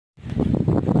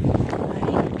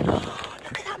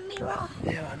mirror.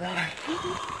 Yeah, I know.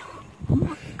 Oh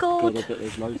my god. God, I bet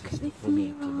there's loads of stuff on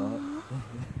here tonight.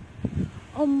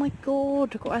 Oh my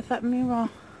god, I've got to have that mirror.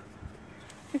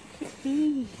 Look at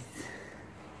these.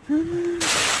 I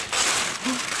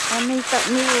need that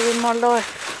mirror in my life.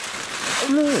 Oh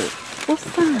look. What's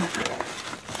that?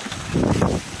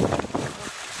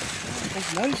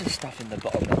 There's loads of stuff in the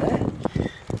bottom of there.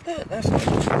 Look, that's not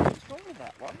what's wrong with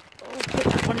that one. Oh, put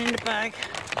that one in the bag.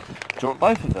 Do you want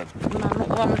both of them? No, not the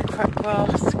one with the crap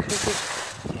grass, because it's...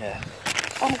 Yeah.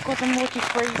 Oh god, I'm already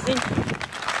freezing.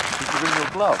 Did you bring your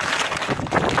gloves?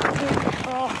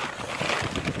 Oh.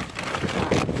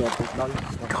 Yeah, there's loads of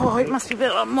stuff. God, it must be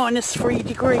about like -3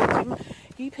 degrees.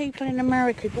 You people in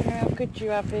America don't know how good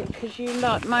you have it, because you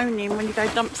like moaning when you go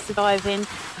dumpster diving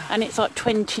and it's like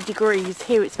 20 degrees.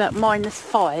 Here it's about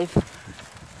 -5.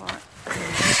 Right.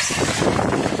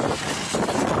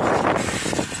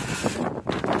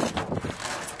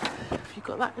 Have you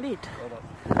got that lid?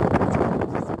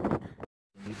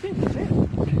 You think it's it?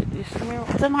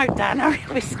 I don't know, Dan, I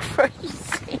risk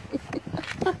freezing.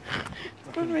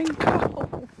 It's very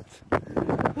cold.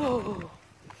 Oh.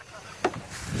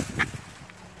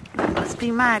 Must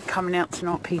be mad coming out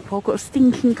tonight, people. I've got a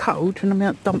stinking cold and I'm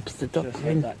out dumpster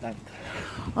diving.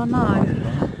 I know.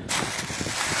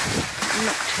 I'm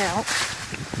knocked out.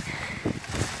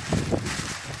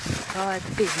 So I had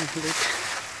the business lid.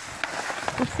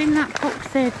 What's in that box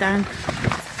there, Dan?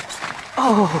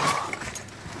 Oh.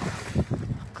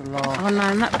 Glass. Oh no,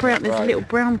 and that brown, there's a little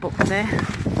brown box there.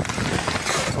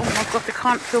 Oh my god, I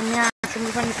can't feel my hands and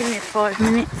we've only been here 5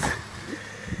 minutes.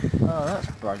 Oh, that's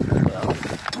broken down.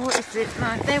 What is it?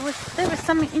 No, there was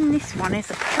something in this one.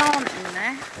 There's a plant in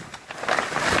there. I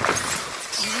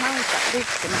know that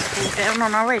lid's going to fall down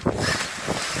on our heads.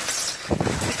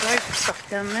 There's loads of stuff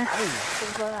down there. Oh,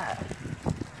 what's that?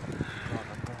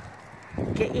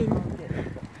 Get in.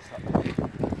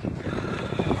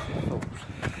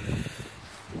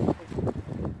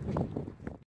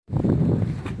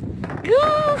 Oh,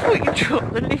 I thought you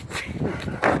dropped the lid.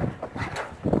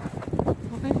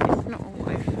 It's not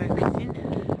always focusing.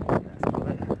 Come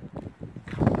on,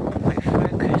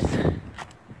 autofocus.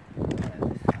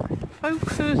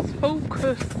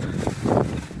 Focus.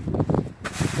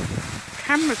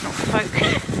 Camera's not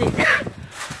focusing.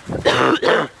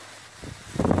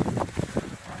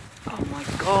 Oh my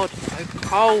god, it's so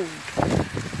cold.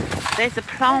 There's a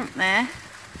plant there.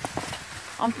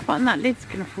 I'm fighting that lid's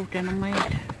gonna fall down on my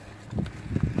head.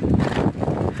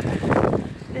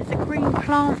 There's a green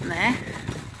plant there.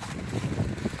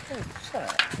 What's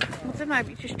that? I don't know,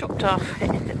 but it just dropped off.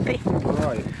 It's a bit.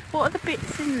 Right. What are the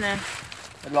bits in there?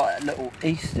 Like little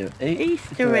Easter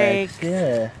eggs.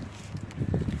 Yeah.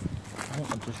 I think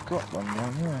I just got one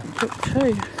down there. I took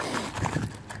 2.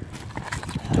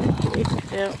 It's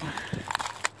out.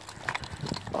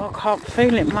 Oh, I can't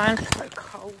feel it, man. It's so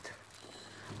cold.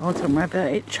 Oh, don't worry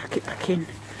about it. Chuck it back in.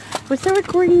 Was there a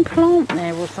green plant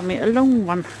there or something? A long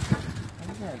one?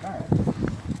 Oh, yeah, that.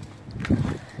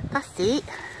 That's it.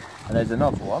 And there's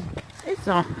another one. Is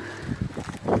there?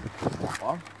 That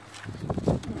one.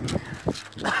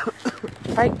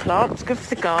 Fake plants, good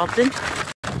for the garden.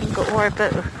 You've got to worry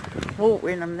about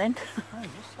watering them then. Oh,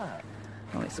 what's that?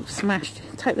 Oh, it's all smashed.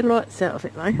 Take the lights out of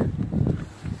it though.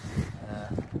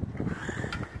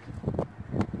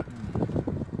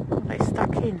 They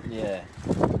stuck in. Yeah.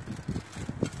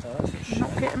 Oh, that's a shame.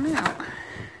 Not get them out.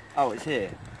 Oh, it's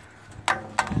here. Oh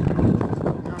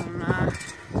no.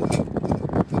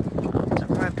 Oh, don't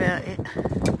worry about it.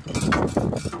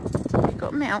 You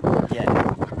got them out? Yeah.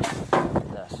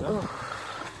 That's it. Oh,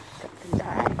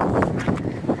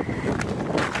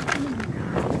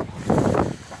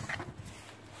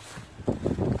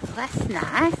 that's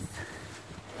nice.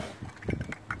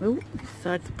 Oh, this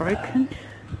side's broken.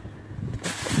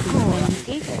 Oh,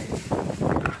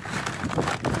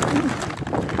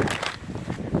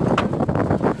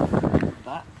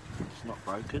 That's not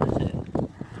broken, is it?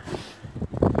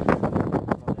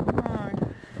 no.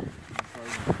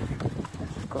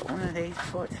 I've got one of these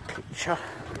for its picture.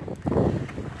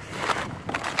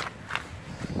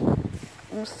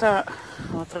 What's that?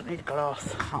 Oh, I don't need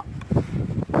glass.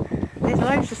 There's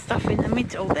loads of stuff in the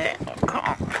middle there. I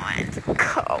can't find. It's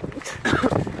cold.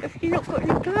 Have you not got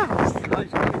any glass?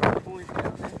 Loads of little boys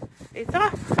down there. Is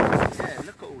that? Yeah,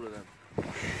 look at all of them.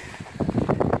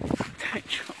 Don't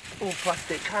drop. All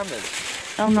plastic hammers.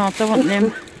 Oh no, I don't want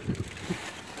them.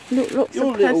 Look, lots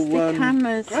Your of plastic little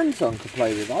hammers. grandson could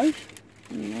play with those.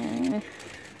 No,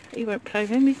 he won't play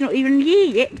with them. He's not even here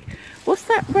yet. What's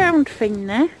that round thing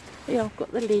there? Yeah, I've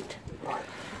got the lid.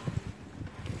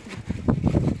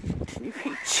 Can you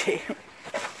reach it?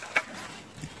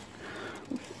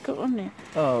 What's it got on on there.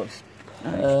 Oh, it's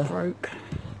No, it's broke.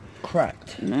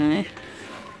 cracked. No.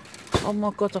 Oh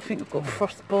my god, I think I've got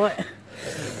frostbite.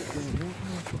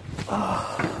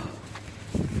 Oh,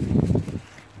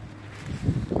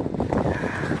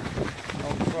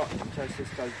 right, in case this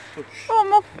goes push. Oh,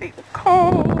 my feet are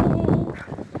cold.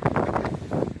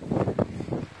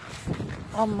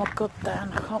 Oh my god,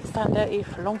 Dan, I can't stand out here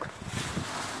for long.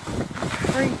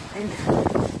 Freezing.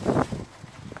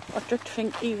 I just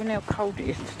think even how cold it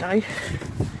is today,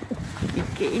 you're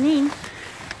getting in.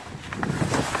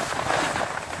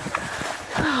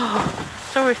 Oh,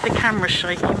 sorry if the camera's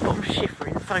shaking, but I'm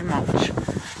shivering so much. You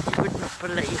would not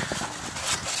believe.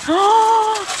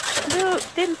 Oh, look,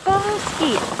 them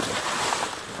baskets.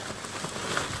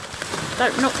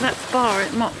 Don't knock that bar,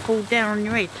 it might fall down on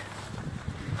your head.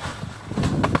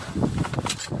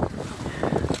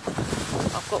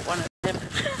 I've got one of them.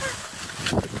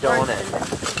 It's Darn broken. it.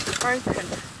 It's broken.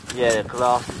 Yeah, the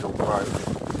glass is all broken.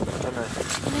 I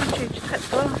need you to take the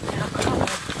glass out, can't I?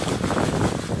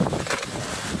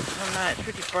 Oh no, it's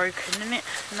really broken, isn't it?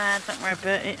 Nah, don't worry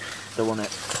about it. Don't want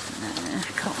it. Nah,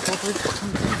 can't bother with it.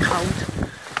 I'm too cold.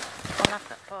 I'll have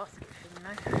that basket thing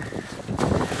though.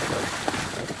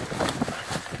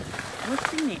 What's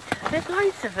in it? There's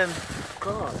loads of them.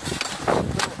 God.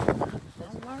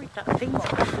 I'm worried that thing's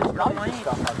going to my head.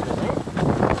 Stuff underneath.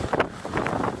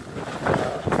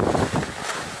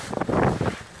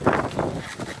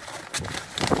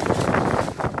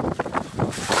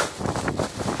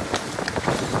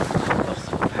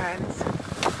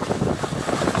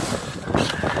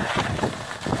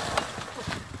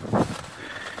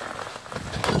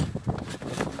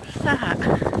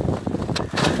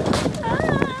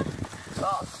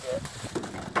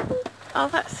 Oh,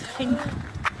 that's the thing.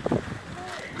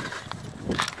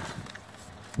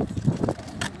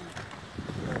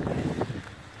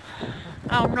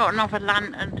 Oh, not another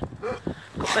lantern.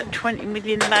 Got about 20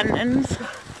 million lanterns.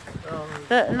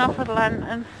 But another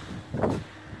lantern. I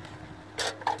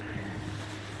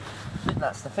think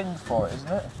that's the thing for it,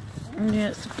 isn't it? Yeah,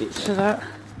 it's a bit to that.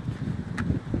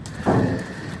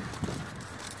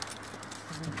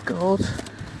 God.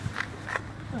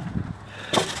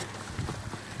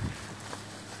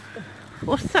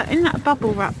 What's that in that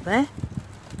bubble wrap there?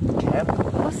 Yeah.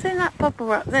 What's in that bubble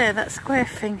wrap there, that square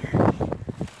thing?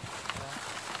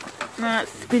 No,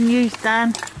 it's been used,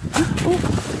 Dan.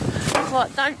 Oh.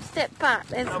 Right, don't step back.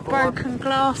 There's a broken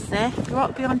glass there,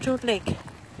 right behind your leg.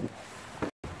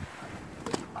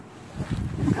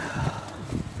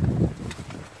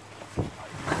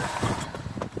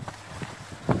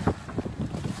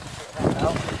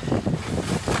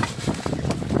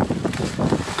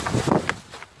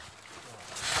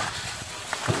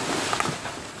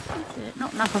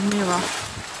 Not another mirror.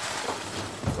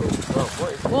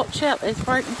 Watch out, there's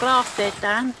broken glass there,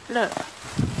 Dan. Look.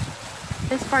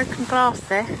 There's broken glass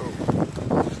there. It's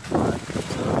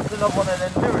not one of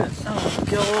them mirrors. Oh,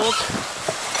 God.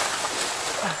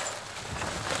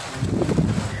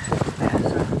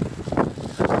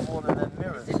 One of them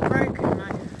mirrors. Is it broken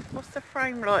though? What's the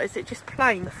frame like? Is it just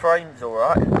plain? The frame's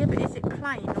alright. Yeah, but is it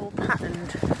plain or patterned?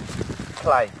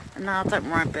 Plain. No, don't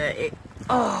worry about it.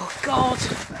 Oh, God.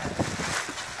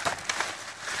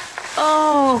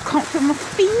 Oh, I can't feel my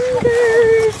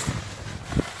fingers.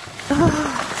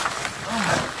 Oh.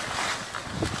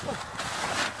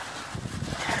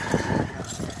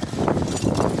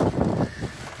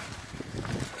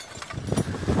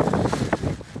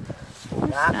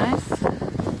 That's nice.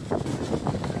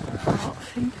 Oh, I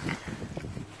think.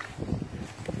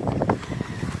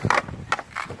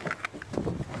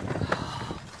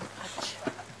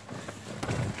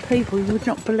 People, you would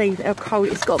not believe how cold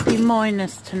it's got to be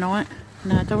minus tonight.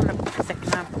 No, I don't want to put a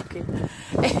second hand booking.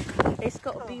 It's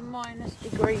got to be minus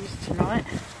degrees tonight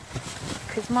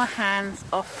because my hands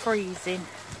are freezing.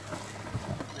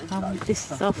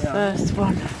 This is our first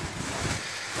one.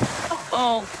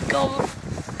 Oh, God.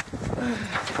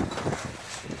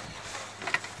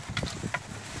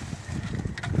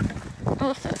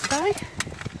 What's that say?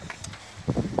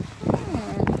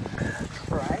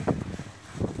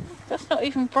 That's not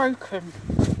even broken.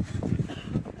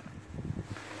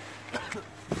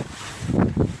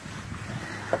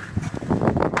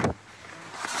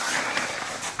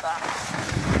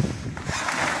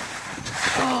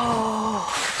 Oh.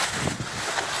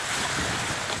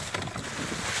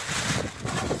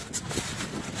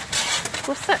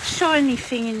 What's that shiny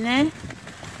thing in there?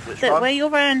 Which one? Where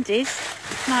your hand is?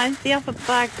 No, the other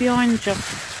bag behind you.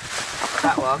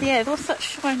 That one? Yeah, what's that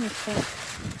shiny thing?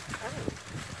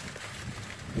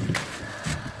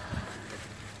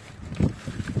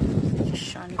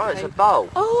 Oh, it's a bowl.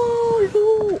 Oh,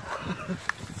 look!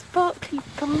 It's sparkly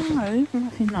bone.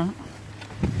 Nothing that.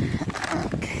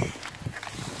 Okay.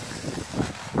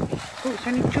 Oh, it's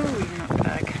only jewellery in that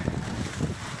bag.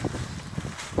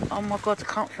 Oh my god, I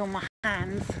can't feel my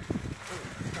hands.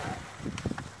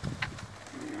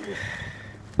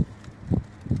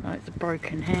 Oh, it's a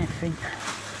broken hair thing.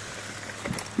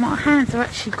 My hands are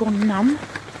actually gone numb.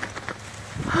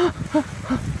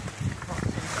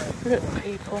 Look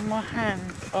people, my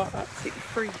hands are absolutely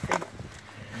freezing.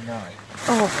 No.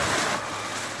 Oh.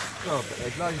 Oh, but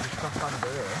there's loads of stuff under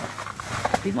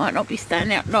here. We might not be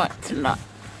staying out night tonight.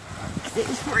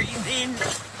 It's freezing.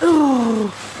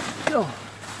 Oh. God.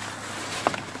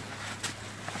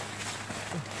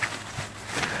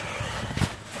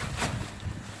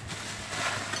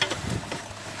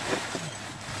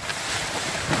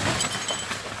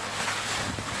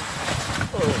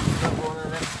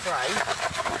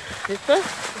 Is there?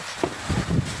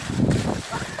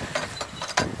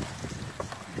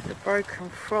 It's a broken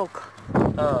frog.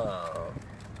 Oh.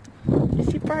 Is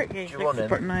he broken? His legs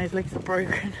are no, his legs are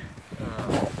broken.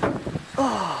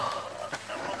 Oh.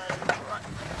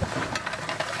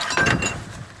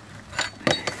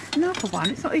 Another one,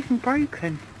 it's not even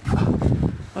broken.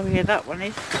 Oh yeah, that one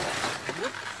is.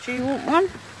 Do you want one?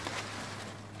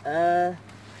 No,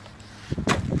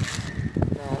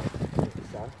 I think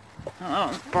so. Oh, that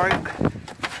one's broke.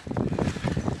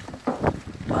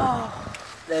 Oh.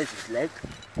 There's his leg.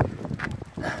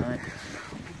 Can't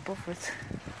be bothered.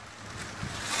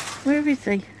 Where is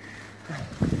he?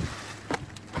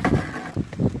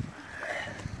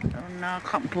 Oh no, I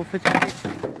can't be bothered with it.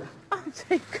 I'm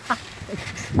too cold.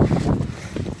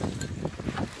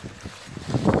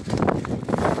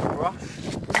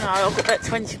 No, I've got about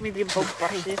 20 million bob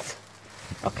brushes.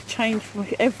 I could change for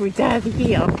every day of the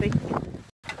year, I think. Oh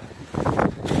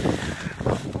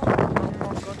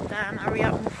my god, Dan, hurry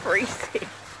up, I'm freezing.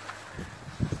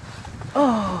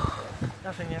 Oh.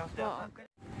 Nothing else down.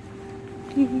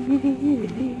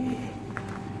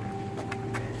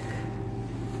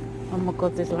 Oh my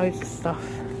god, there's loads of stuff.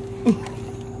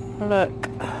 Look.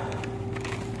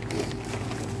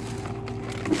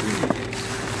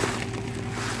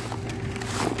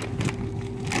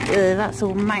 Yeah, that's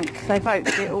all mank. They've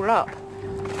opened it all up.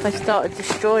 They started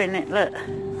destroying it, look. Oh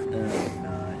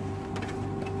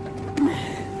no.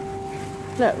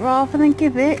 Look, rather than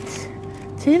give it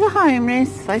to the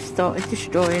homeless, they've started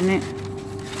destroying it.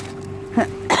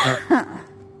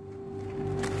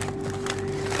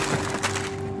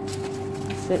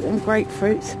 That's it, them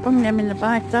grapefruits. Bring them in the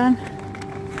bag, Dan.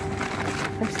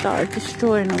 They've started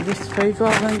destroying all this food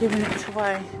rather than giving it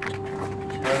away.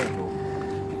 Terrible.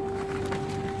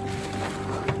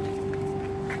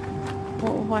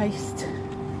 What a waste.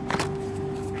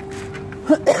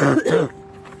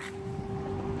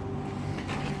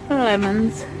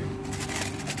 Lemons.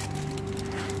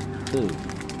 Ooh.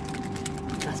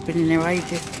 That's been in there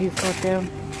ages, too far down.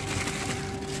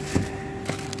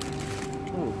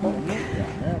 Oh, got a milk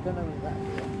down there. I don't know what that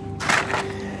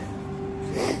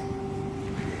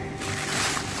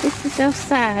is. This is how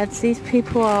sad these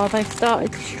people are. They've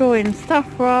started destroying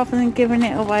stuff rather than giving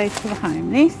it away to the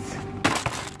homeless.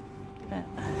 But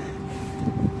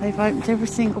they've opened every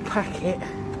single packet.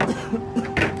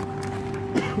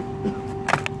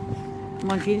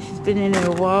 Mind you, this has been in here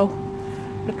a while.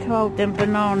 Look how old them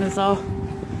bananas are.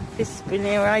 This has been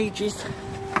here ages.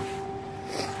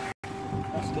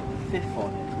 That's got the 5th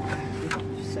on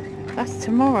it. Second. That's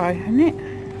tomorrow, isn't it?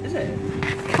 Is it?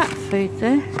 Cat food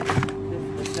there.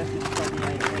 The 2nd,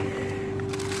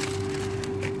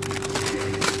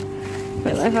 28.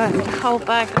 But they've opened a whole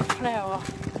bag of flour.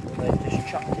 They've just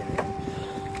chucked it in.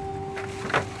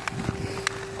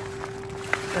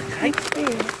 The cake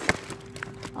is.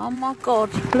 Oh my god,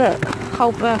 look,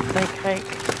 whole birthday cake.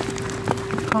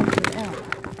 Can't get it out.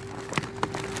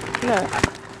 Look.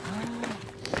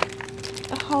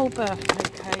 A whole birthday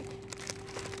cake.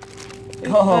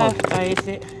 Whose birthday is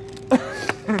it?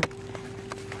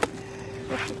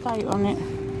 What's the date on it?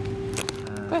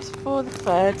 Best for the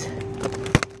 3rd.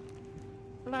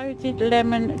 Loaded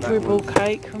lemon dribble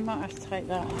cake. We might have to take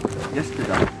that.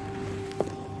 Yesterday.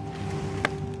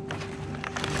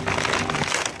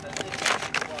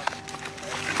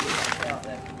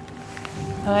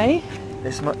 Hey?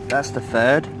 That's the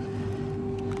 3rd.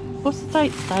 What's the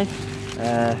date today?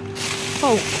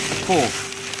 4th.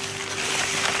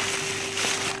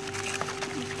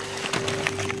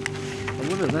 I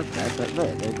would have loved that, but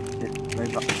look,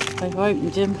 They've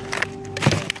opened them.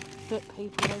 Look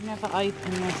people, they never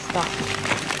open their stuff.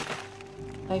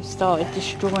 They've started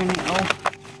destroying it all.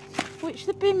 Which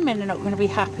the bin men are not going to be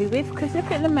happy with, because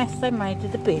look at the mess they made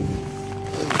of the bin.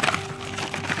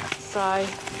 So,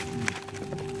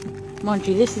 mind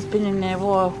you, this has been in there a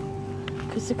while.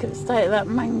 Because look at the state of that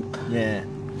mank. Yeah.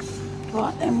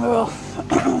 Right, then we're off.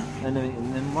 Anything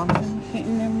in them ones? Anything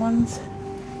in them ones.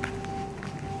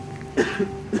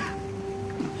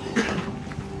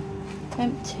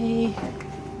 Empty.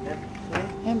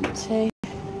 Empty.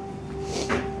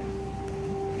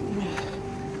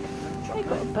 They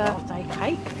got a birthday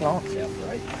cake. Plants out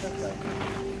great, don't they?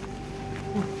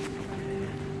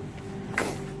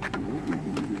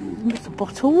 With the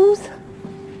bottles.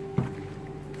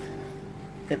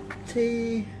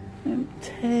 Empty.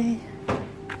 Empty.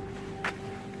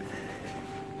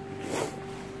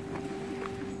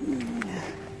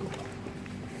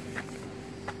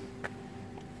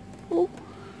 Oh.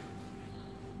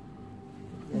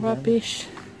 Rubbish.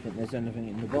 Think there's anything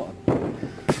in the bottom? I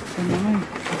know.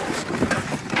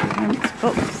 Empty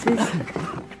boxes.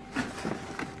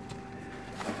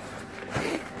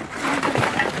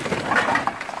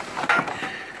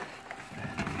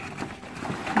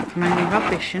 That's mainly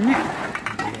rubbish, isn't it?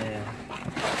 Yeah.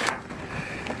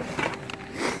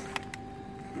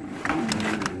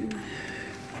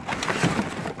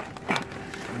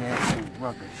 Yeah, it's all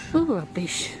rubbish. Oh,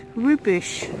 rubbish.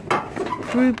 Rubbish.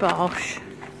 Rhubarb.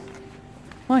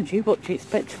 Mind you, what do you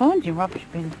expect to find in rubbish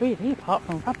bins, really, apart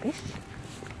from rubbish?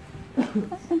 I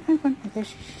don't know when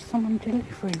there's someone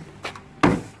delivering.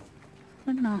 I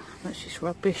don't know, that's just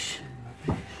rubbish.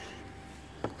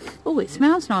 Oh, it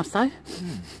smells nice though.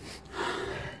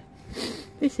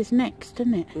 This is next,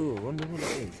 isn't it? Oh, I wonder what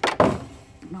it is.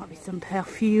 Might be some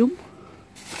perfume.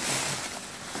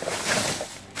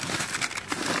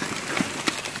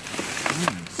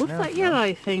 What's that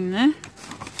yellow thing there?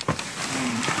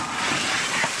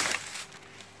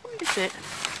 What is it?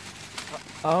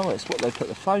 Oh, it's what they put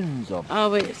the phones on.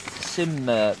 Oh, it's SIM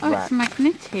oh, rack. it's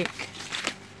magnetic.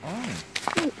 Oh.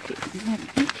 Look, it's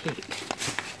magnetic.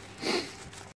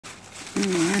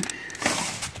 Yeah.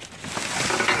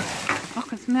 I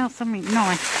can smell something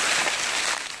nice.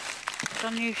 It's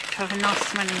unusual to have a nice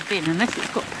smelling bin unless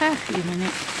it's got perfume in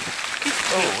it.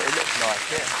 Oh, it looks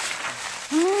like it.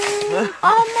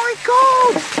 Oh my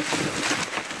god!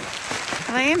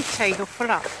 Are they empty or full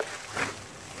up?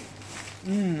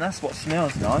 That's what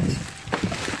smells nice.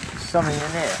 Something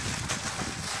in here.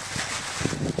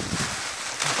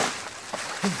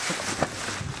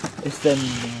 It's them.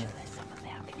 There's someone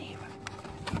there, I can hear them.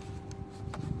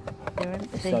 They're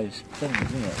empty. It's those things,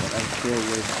 isn't it? That they deal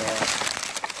with.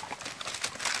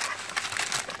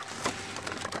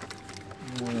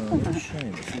 Oh,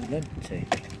 shame, it's all empty.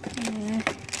 Yeah.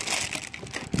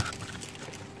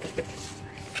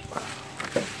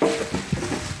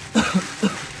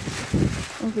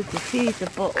 Oh, the diffuser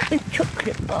bottle, the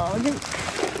chocolate bar, look.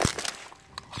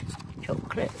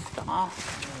 Chocolate star.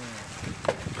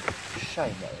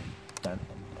 Shame that they don't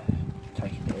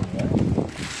taking it in there.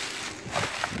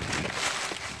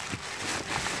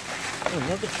 Oh,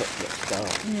 another chocolate star.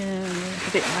 Yeah, it's a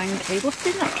bit manky. What's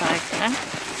in that bag there?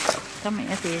 Something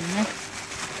heavy in there.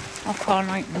 I can't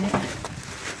open it.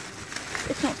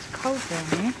 It's not so cold down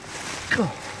here.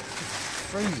 Oh, it's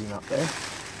freezing up there.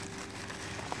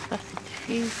 That's a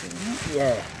diffuser, isn't it?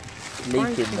 Yeah,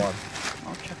 leaking Broken. one.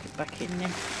 I'll chuck it back in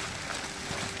then.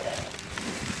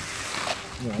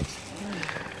 Yeah,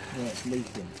 it's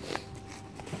leaking.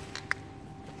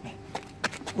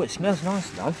 Well, it smells nice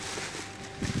though.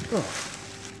 Oh,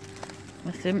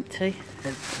 That's empty.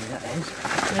 empty that is.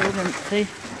 They're all empty.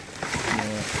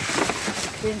 Yeah.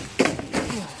 Okay.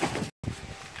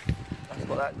 That's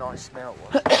what that nice smell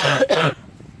was.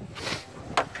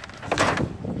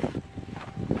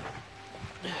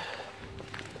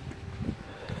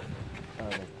 Oh,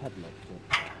 they padlocked it.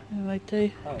 Yeah, they do.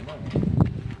 Oh no.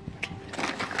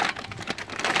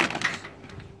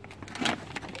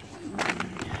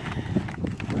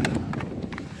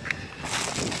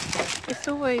 It's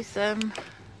always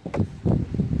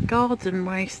garden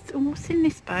waste. Oh, what's in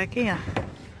this bag here?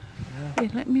 Yeah,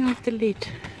 let me have the lid.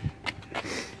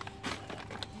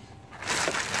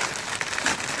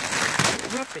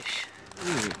 Rubbish.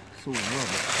 Ooh, it's all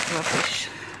rubbish. Rubbish.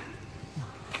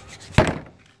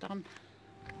 Done.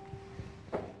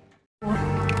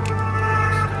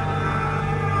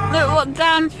 Look what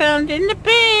Dan found in the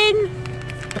bin.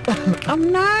 Oh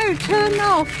no, turn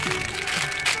off.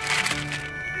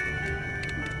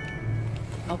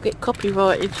 I'll get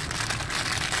copyrighted.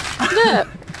 Look,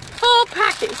 4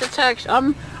 packets of Turkish.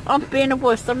 I'm being a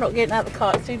wuss. I'm not getting out of the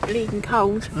car. It's too bleeding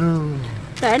cold.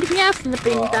 So anything else in the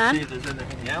bin, Right, I'll Dan? see if there's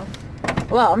anything else.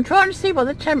 Well, I'm trying to see what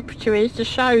the temperature is to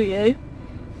show you.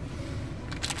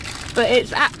 But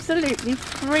it's absolutely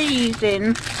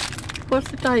freezing. What's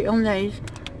the date on these?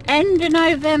 end of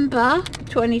November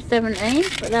 2017,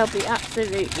 but they'll be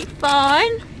absolutely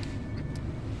fine.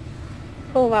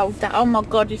 Poor old dad. Oh my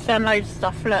god, he's found loads of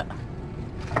stuff, look.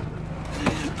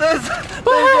 There's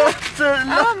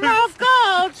oh my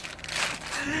god!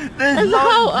 There's a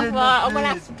hole. Right, I'm gonna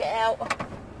have to get out.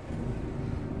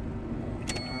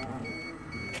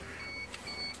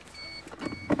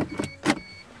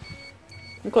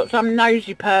 We've got some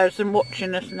nosy person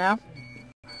watching us now.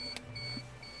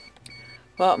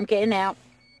 Right, I'm getting out.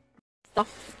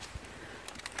 Stuff.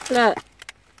 Look.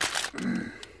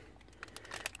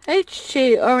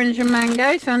 H2 orange and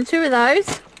mangoes. Found 2 of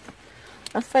those.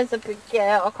 I suppose I could get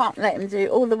out. I can't let him do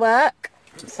all the work.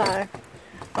 So,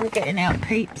 I'm getting out,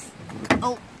 peeps.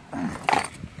 Oh.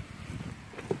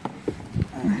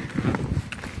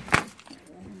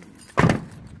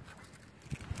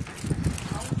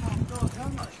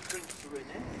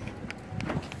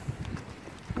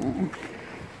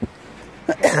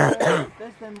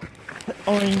 There's them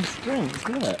orange drinks,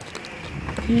 look.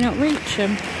 Can you not reach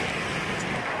them?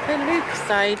 They're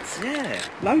Lucasides. Yeah,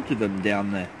 loads of them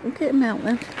down there. We'll get them out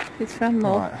then. He's found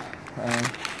more.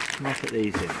 Right, look at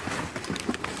these in.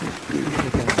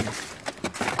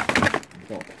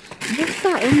 What's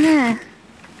that in there?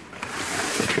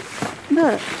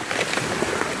 Look.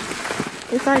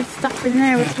 There's loads of stuff in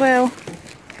there as well.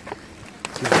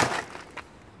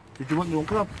 Did you want your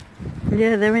glove?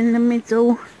 Yeah, they're in the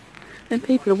middle. Then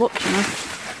people are watching us.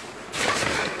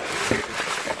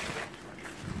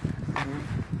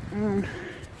 Oh.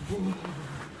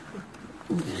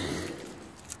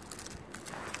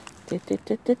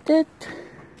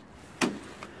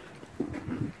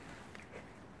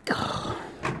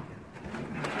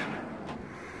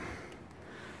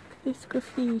 This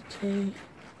graffiti.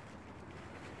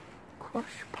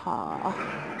 Crush par.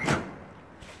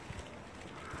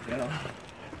 Yeah.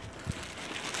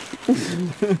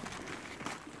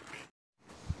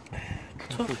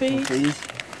 Toffees.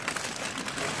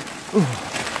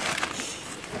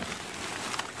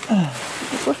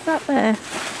 What's that there?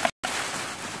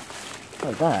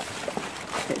 What's that?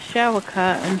 It's a shower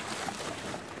curtain.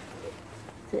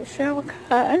 Is it a shower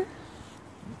curtain?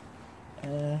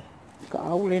 It's got a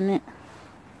hole in it.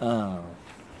 Oh.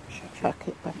 Chuck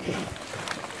it back in.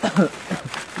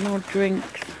 More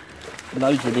drinks.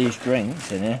 Loads of these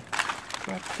drinks in here.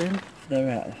 Grab them.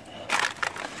 They're out.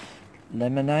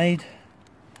 Lemonade.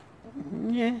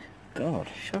 Yeah. God.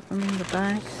 Shove them in the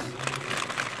bag.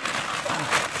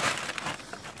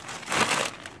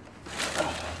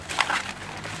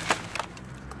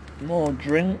 More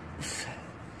drinks.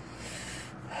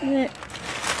 Yeah.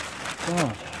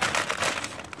 God.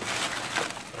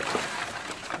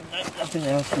 Nothing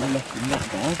else left in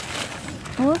that bag.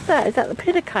 Oh, what's that? Is that the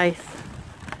pillowcase?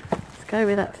 Let's go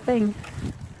with that thing.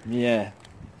 Yeah.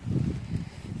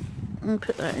 And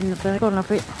put that in the bag. Go on,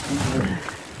 love it.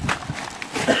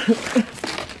 Do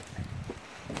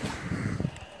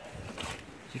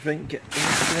you think get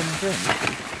them drinks?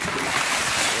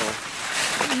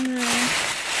 Yeah.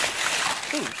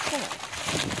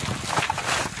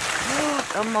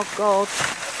 Oh my god.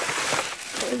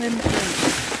 Put them drinks.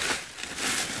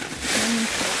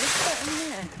 What's that in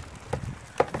there?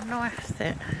 Nice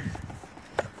it.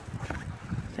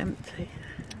 It's empty.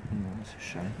 That's a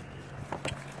shame.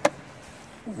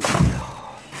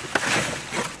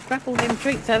 Grab all them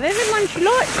drinks out. They're the ones you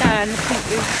like down the pink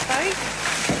roof space.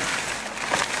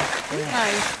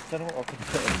 Don't know what I could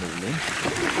put them all in.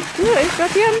 Look, it's got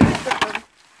the them.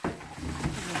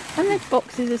 And there's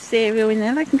boxes of cereal in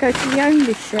there. They can go to the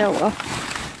homeless shelter.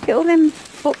 Get all them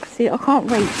boxes. I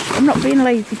can't reach. I'm not being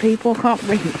lazy, people. I can't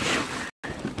reach.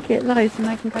 Get those and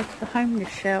they can go to the homeless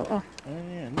shelter. Oh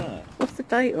yeah, no. What's the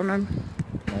date on them?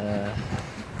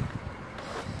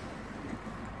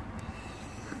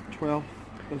 12.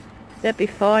 They'll be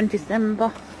fine,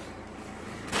 December.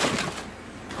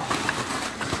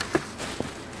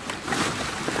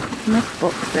 Nice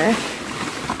box there.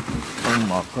 Oh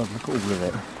my god, look at all of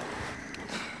it.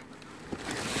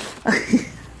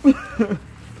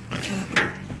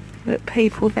 Look,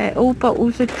 people there, all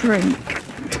bottles of drink.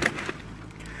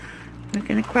 We're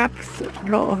going to grab a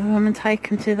lot of them and take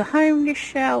them to the homeless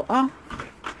shelter.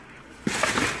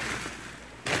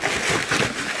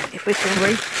 If we can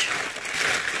reach.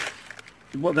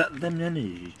 What about them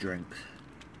energy drinks?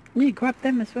 Yeah, grab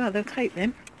them as well, they'll take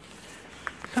them.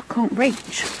 I can't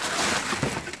reach.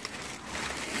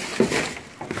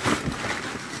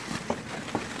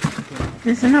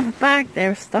 There's another bag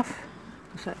there of stuff.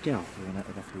 What's that girl doing out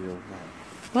of your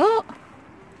right? What?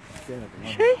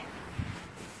 She?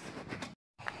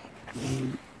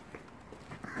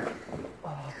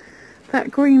 That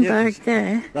green Yeah, bag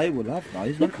there. They will have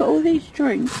those. Look at all these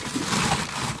drinks.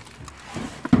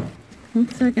 I'm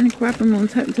also going to grab them all and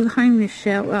take them to the homeless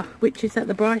shelter, which is at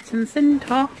the Brighton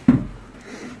Centre.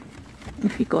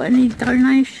 If you've got any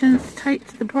donations, take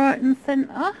to the Brighton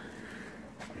Centre.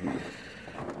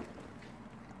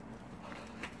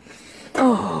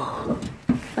 Oh,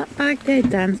 that bag there,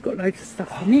 Dan's got loads of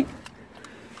stuff in it.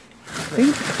 I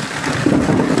think.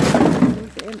 Or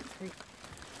is it empty?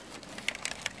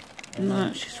 No,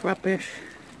 it's just rubbish.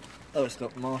 Oh, it's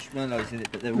got marshmallows in it,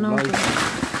 but they're all No, loaded.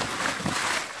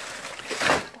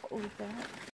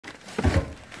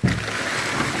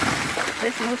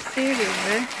 There's more cereal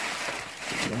there.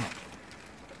 Yeah.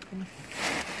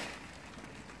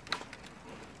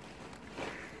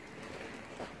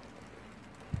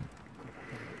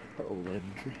 Put all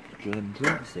them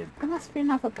drinks in. There must be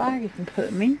another bag you can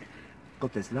put them in.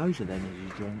 God, there's loads of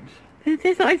energy drinks.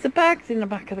 There's loads of bags in the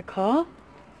back of the car.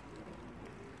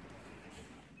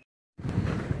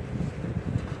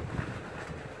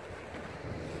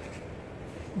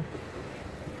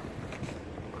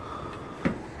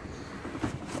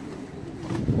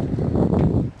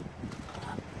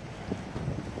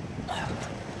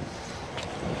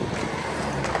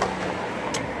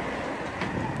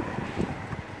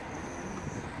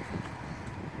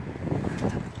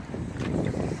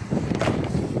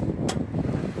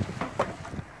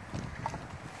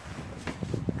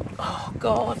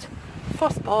 God,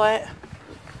 frostbite.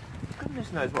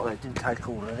 Goodness knows what they didn't take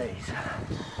all of these.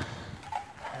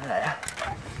 There.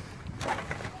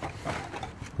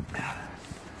 I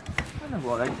don't know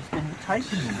why they just didn't take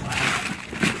them all.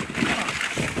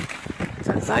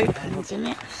 So it's open, isn't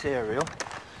it? Cereal.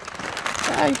 It's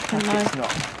open though. It's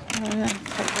not. Oh, yeah,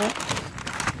 take that.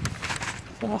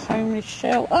 For the homeless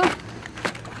shelter.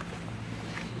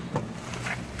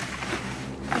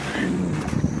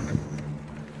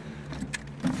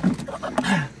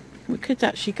 We could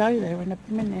actually go there in a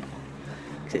minute.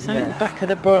 Because it's only at the back of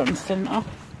the Brighton Centre.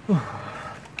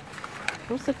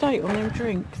 What's the date on them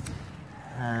drinks?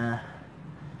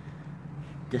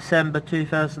 December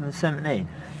 2017.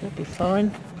 They'll be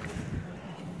fine.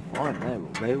 Fine, they will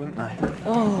be, won't they?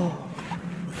 Oh.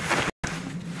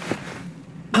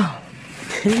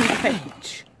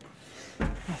 Teenage.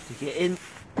 Have to get in.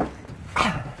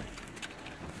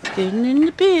 Getting in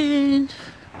the bin.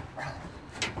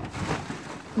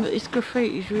 But this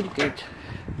graffiti is really good.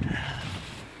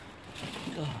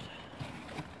 God.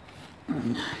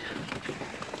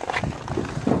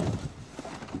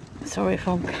 Sorry if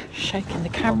I'm shaking the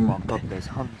Oh camera. my God, there's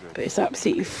hundreds. But it's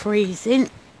absolutely freezing.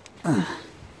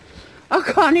 I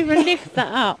can't even lift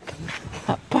that up.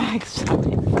 That bag's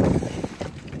something.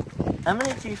 How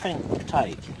many do you think will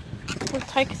take? We'll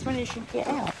take as many as you can get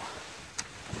out.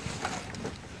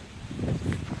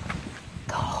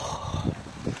 Oh.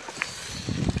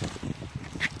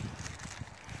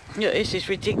 Yeah, this is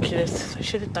ridiculous. I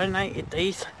should have donated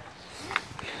these.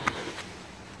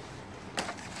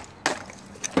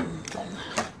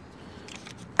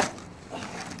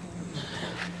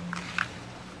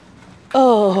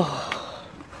 Oh.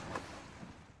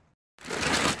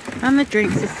 And the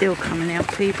drinks are still coming out,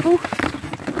 people.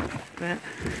 But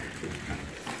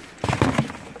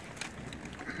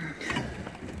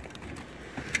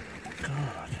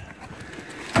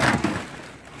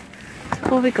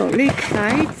well, we've got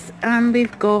Lucasades and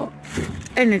we've got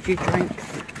energy drinks.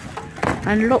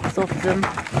 And lots of them.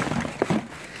 I'm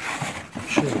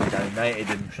sure they donated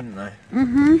them, shouldn't they?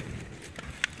 Mm-hmm.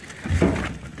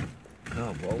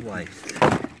 God, what a waste. Is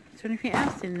there anything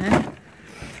else in there?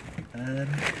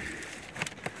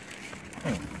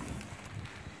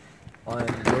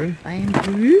 Iron brew. Iron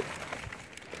brew?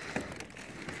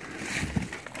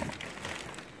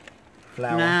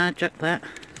 Flour. Nah, chuck that.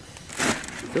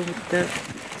 It's all the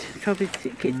trouble it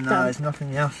gets No, done. there's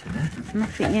nothing else in there.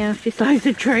 Nothing else, just loads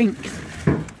of drinks.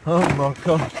 Oh my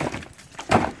God.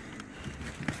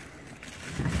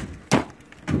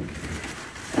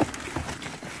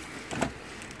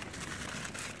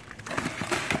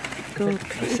 God,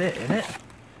 That's it, isn't it?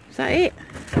 is that it?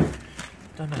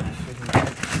 Don't know.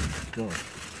 God.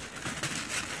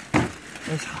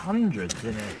 There's hundreds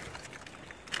in it.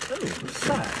 Oh, what's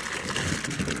that?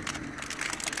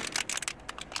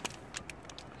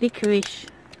 Licorice.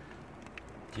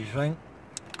 Do you think?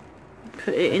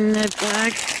 Put it in the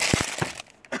bag.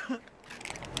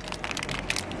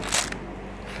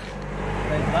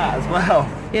 There's that as well.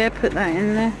 Yeah, put that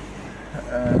in there.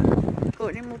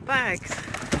 Got any more bags?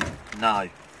 No.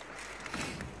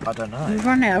 I don't know. We've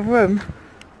run out of room.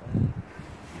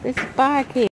 This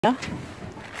bag here. I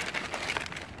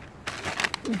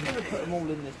could have put them all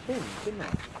in this bin, couldn't I?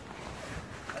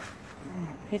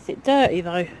 Is it dirty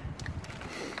though?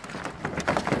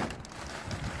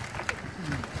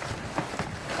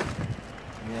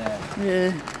 Yeah.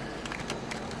 Yeah.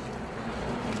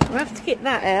 We'll have to get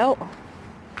that out.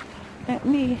 Let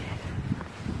me...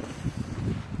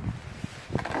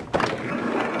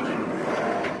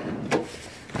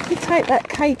 You take that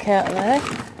cake out of there.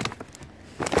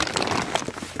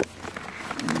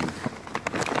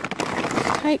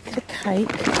 Take the cake.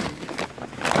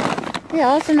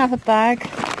 Yeah, there's another bag.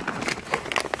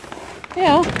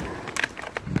 Yeah.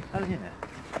 Oh yeah.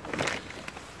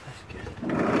 That's good.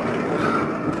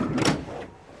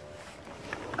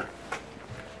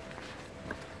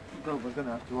 Well, we're going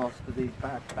to have to ask for these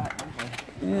bags back,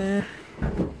 aren't we? Yeah.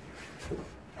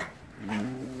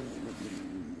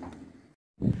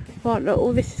 Right, look,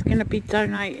 all this is going to be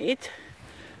donated.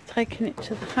 Taking it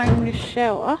to the homeless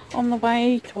shelter on the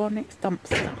way to our next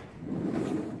dumpster.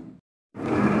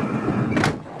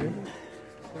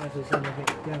 There's anything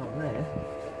down there.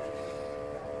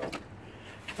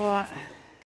 Right.